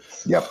cut.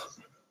 Yep.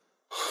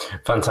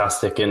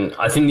 Fantastic. And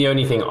I think the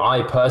only thing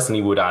I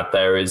personally would add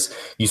there is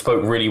you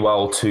spoke really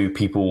well to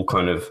people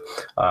kind of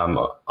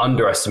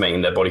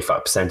underestimating their body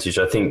fat percentage.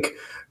 I think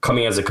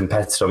coming as a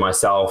competitor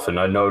myself, and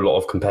I know a lot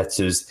of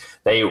competitors,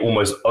 they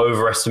almost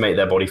overestimate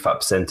their body fat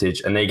percentage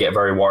and they get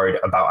very worried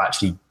about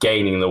actually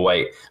gaining the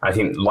weight. I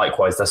think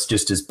likewise, that's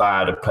just as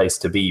bad a place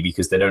to be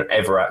because they don't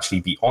ever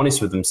actually be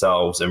honest with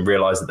themselves and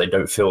realize that they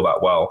don't feel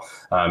that well.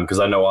 Because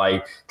I know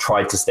I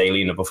tried to stay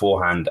leaner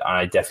beforehand and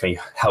I definitely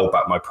held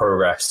back my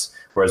progress.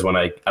 Whereas when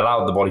I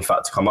allowed the body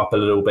fat to come up a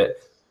little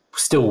bit,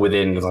 still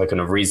within like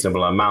a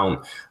reasonable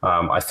amount,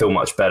 I feel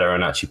much better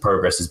and actually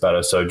progress is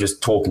better. So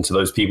just talking to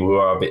those people who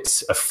are a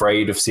bit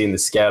afraid of seeing the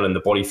scale and the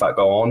body fat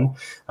go on,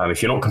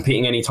 if you're not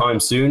competing anytime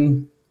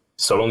soon,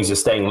 so long as you're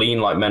staying lean,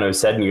 like Menno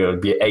said, and you'll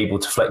be able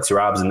to flex your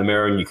abs in the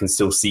mirror and you can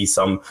still see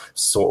some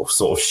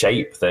sort of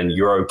shape, then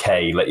you're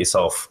okay. Let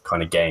yourself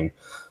kind of gain.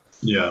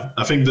 Yeah,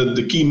 I think that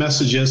the key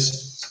message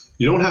is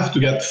you don't have to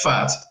get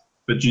fat,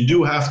 but you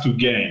do have to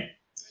gain.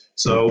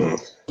 So,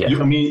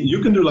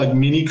 you can do like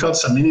mini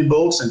cuts and mini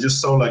bulks and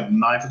just so like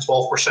 9 to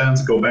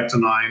 12%, go back to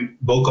 9,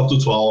 bulk up to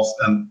 12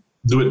 and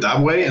do it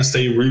that way and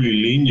stay really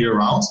lean year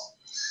round.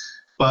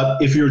 But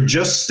if you're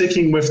just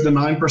sticking with the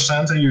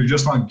 9% and you're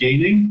just not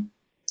gaining,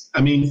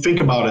 I mean,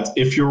 think about it.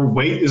 If your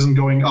weight isn't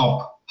going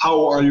up,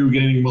 how are you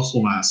gaining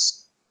muscle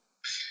mass?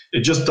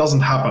 It just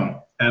doesn't happen.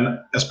 And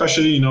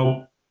especially,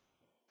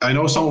 I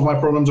know some of my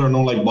programs are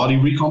no like body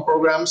recon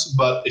programs,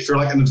 but if you're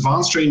like an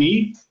advanced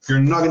trainee, you're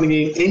not going to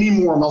gain any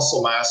more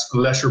muscle mass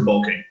unless you're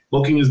bulking.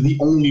 Bulking is the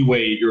only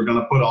way you're going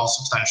to put on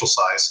substantial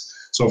size.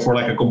 So for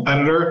like a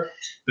competitor,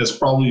 that's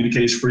probably the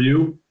case for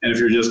you. And if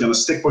you're just going to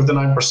stick with the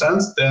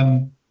 9%,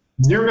 then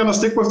you're going to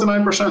stick with the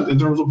 9% in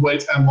terms of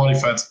weight and body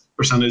fat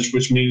percentage,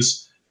 which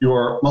means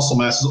your muscle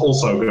mass is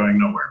also going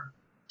nowhere.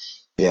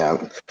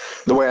 Yeah.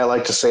 The way I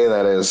like to say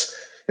that is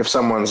if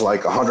someone's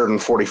like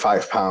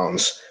 145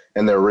 pounds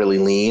and they're really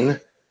lean,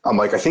 I'm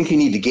like, I think you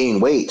need to gain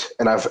weight.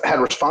 And I've had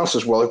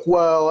responses where like,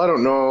 well, I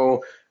don't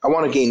know. I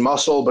want to gain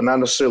muscle, but not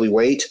necessarily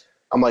weight.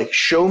 I'm like,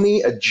 show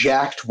me a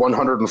jacked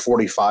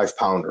 145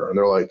 pounder. And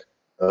they're like,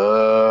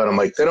 and I'm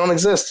like, they don't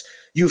exist.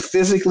 You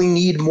physically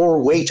need more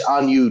weight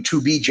on you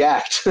to be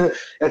jacked.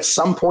 At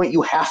some point,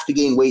 you have to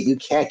gain weight. You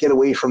can't get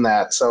away from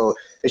that. So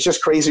it's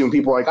just crazy when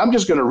people are like, I'm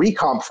just going to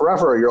recomp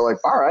forever. You're like,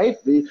 all right,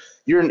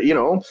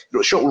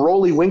 show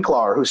Rolly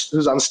Winklar,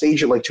 who's on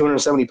stage at like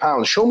 270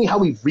 pounds. Show me how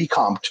he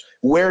recomped,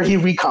 where he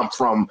recomped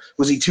from.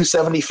 Was he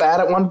 270 fat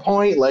at one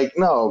point? Like,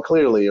 no,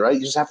 clearly, right?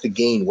 You just have to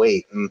gain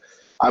weight. And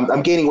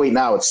I'm gaining weight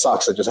now. It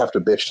sucks. I just have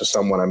to bitch to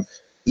someone. I'm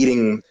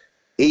eating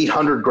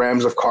 800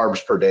 grams of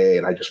carbs per day,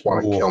 and I just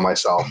want to kill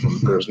myself.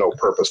 There's no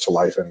purpose to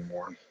life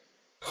anymore.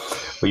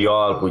 Well, you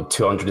are with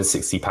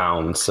 260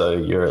 pounds, so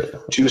you're at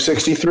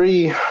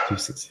 263.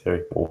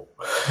 263. Oh.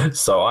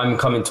 So I'm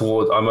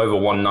over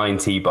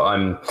 190, but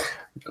I'm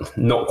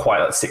not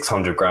quite at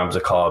 600 grams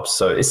of carbs,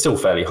 so it's still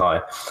fairly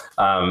high.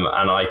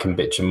 And I can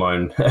bitch and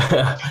moan.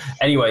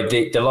 Anyway,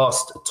 the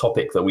last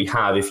topic that we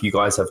have, if you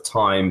guys have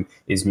time,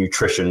 is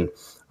nutrition.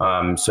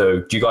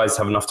 So do you guys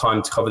have enough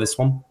time to cover this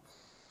one?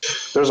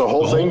 There's a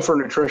whole thing for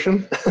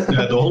nutrition.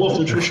 Yeah, the whole of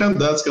nutrition,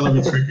 that's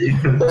going to be tricky.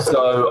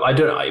 So I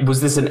don't know, was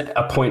this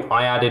a point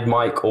I added,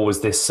 Mike, or was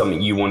this something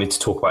you wanted to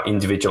talk about,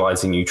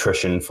 individualizing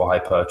nutrition for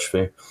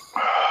hypertrophy?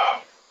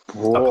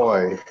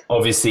 Boy.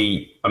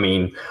 Obviously, I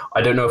mean,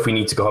 I don't know if we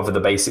need to go over the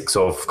basics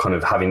of kind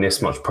of having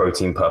this much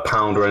protein per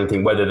pound or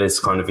anything, whether there's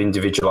kind of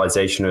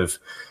individualization of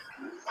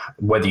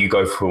whether you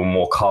go for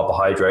more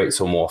carbohydrates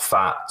or more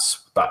fats,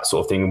 that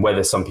sort of thing,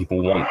 whether some people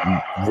want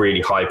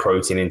really high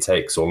protein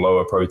intakes or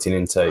lower protein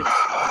intakes.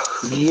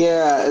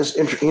 Yeah,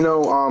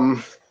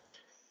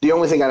 the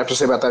only thing I'd have to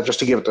say about that, just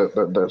to give it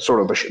the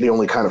sort of the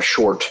only kind of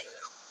short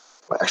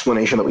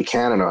explanation that we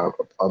can in a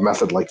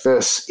method like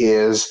this,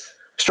 is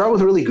start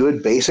with really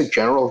good basic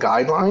general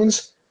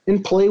guidelines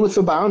and play with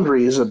the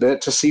boundaries a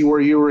bit to see where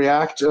you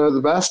react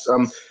the best.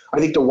 I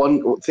think the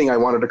one thing I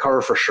wanted to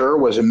cover for sure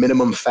was a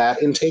minimum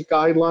fat intake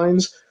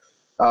guidelines.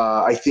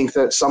 I think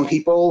that some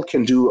people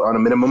can do on a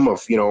minimum of,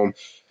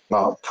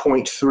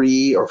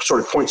 0.3 or sort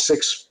of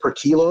 0.6 per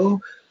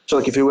kilo. So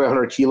like if you weigh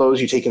 100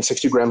 kilos, you take in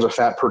 60 grams of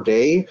fat per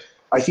day.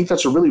 I think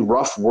that's a really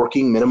rough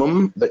working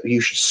minimum that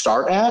you should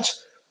start at.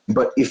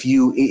 But if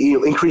you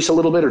increase a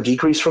little bit or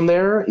decrease from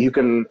there,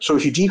 so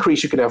if you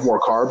decrease, you can have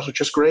more carbs, which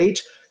is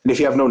great. And if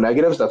you have no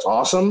negatives, that's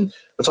awesome.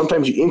 But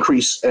sometimes you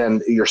increase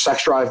and your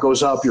sex drive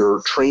goes up,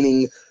 your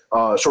training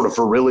sort of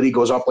virility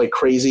goes up like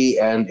crazy,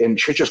 and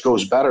shit just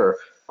goes better.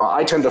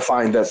 I tend to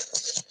find that,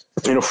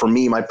 for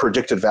me, my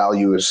predicted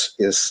value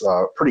is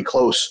pretty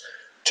close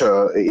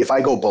to, if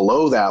I go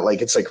below that,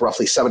 like it's like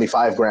roughly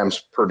 75 grams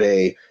per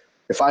day.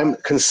 If I'm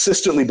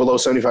consistently below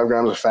 75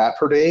 grams of fat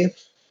per day,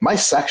 my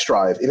sex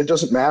drive, and it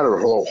doesn't matter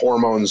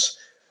hormones,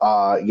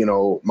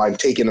 I'm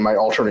taking in my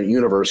alternate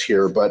universe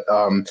here, but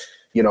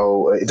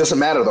it doesn't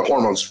matter. The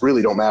hormones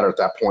really don't matter at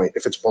that point.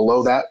 If it's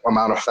below that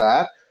amount of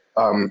fat,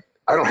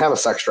 I don't have a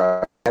sex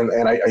drive,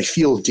 and I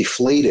feel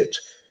deflated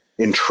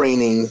in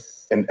training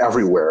and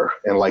everywhere,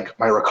 and like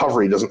my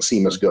recovery doesn't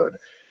seem as good.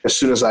 As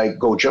soon as I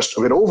go just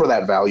a bit over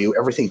that value,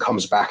 everything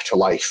comes back to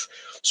life.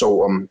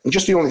 So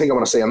just the only thing I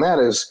want to say on that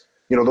is,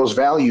 those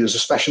values,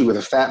 especially with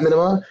a fat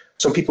minima,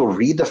 some people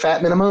read the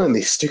fat minima and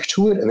they stick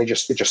to it, and it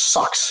just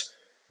sucks,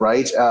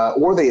 right?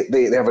 Or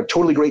they have a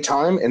totally great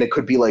time, and it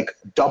could be like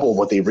double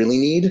what they really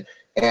need,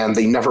 and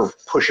they never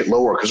push it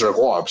lower because they're like,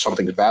 oh,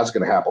 something bad's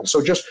going to happen.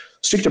 So just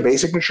stick to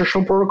basic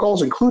nutritional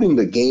protocols, including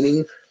the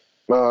gaining,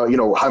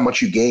 how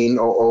much you gain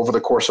over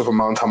the course of a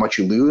month, how much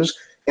you lose.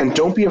 And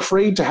don't be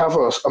afraid to have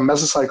a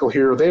mesocycle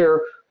here or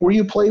there where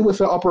you play with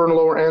the upper and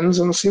lower ends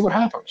and see what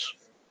happens.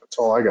 That's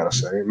all I got to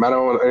say.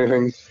 Menno,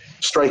 anything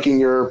striking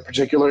your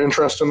particular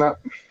interest in that?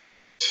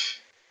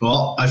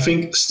 Well, I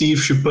think Steve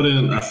should put in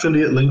an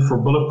affiliate link for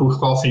Bulletproof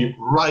Coffee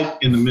right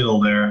in the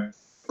middle there.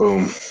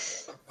 Boom.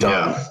 Done.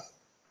 Yeah,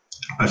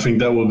 I think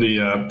that will be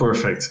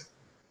perfect.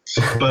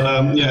 But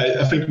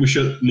I think we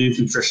should leave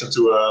nutrition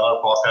to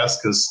another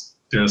podcast, because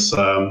there's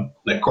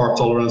like carb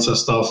tolerance and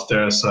stuff.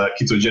 There's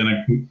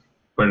ketogenic,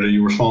 whether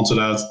you respond to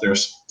that.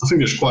 I think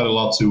there's quite a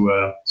lot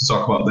to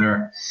talk about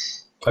there.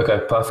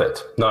 Okay,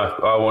 perfect. No,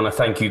 I want to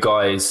thank you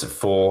guys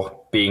for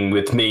being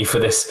with me for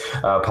this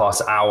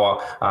past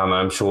hour.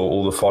 I'm sure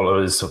all the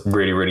followers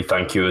really, really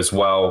thank you as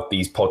well.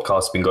 These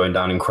podcasts have been going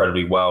down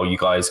incredibly well. You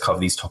guys cover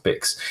these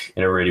topics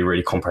in a really,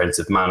 really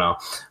comprehensive manner.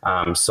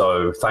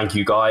 So thank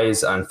you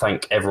guys, and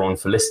thank everyone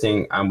for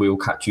listening, and we will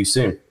catch you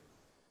soon.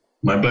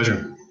 My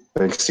pleasure.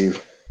 Thanks,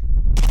 Steve.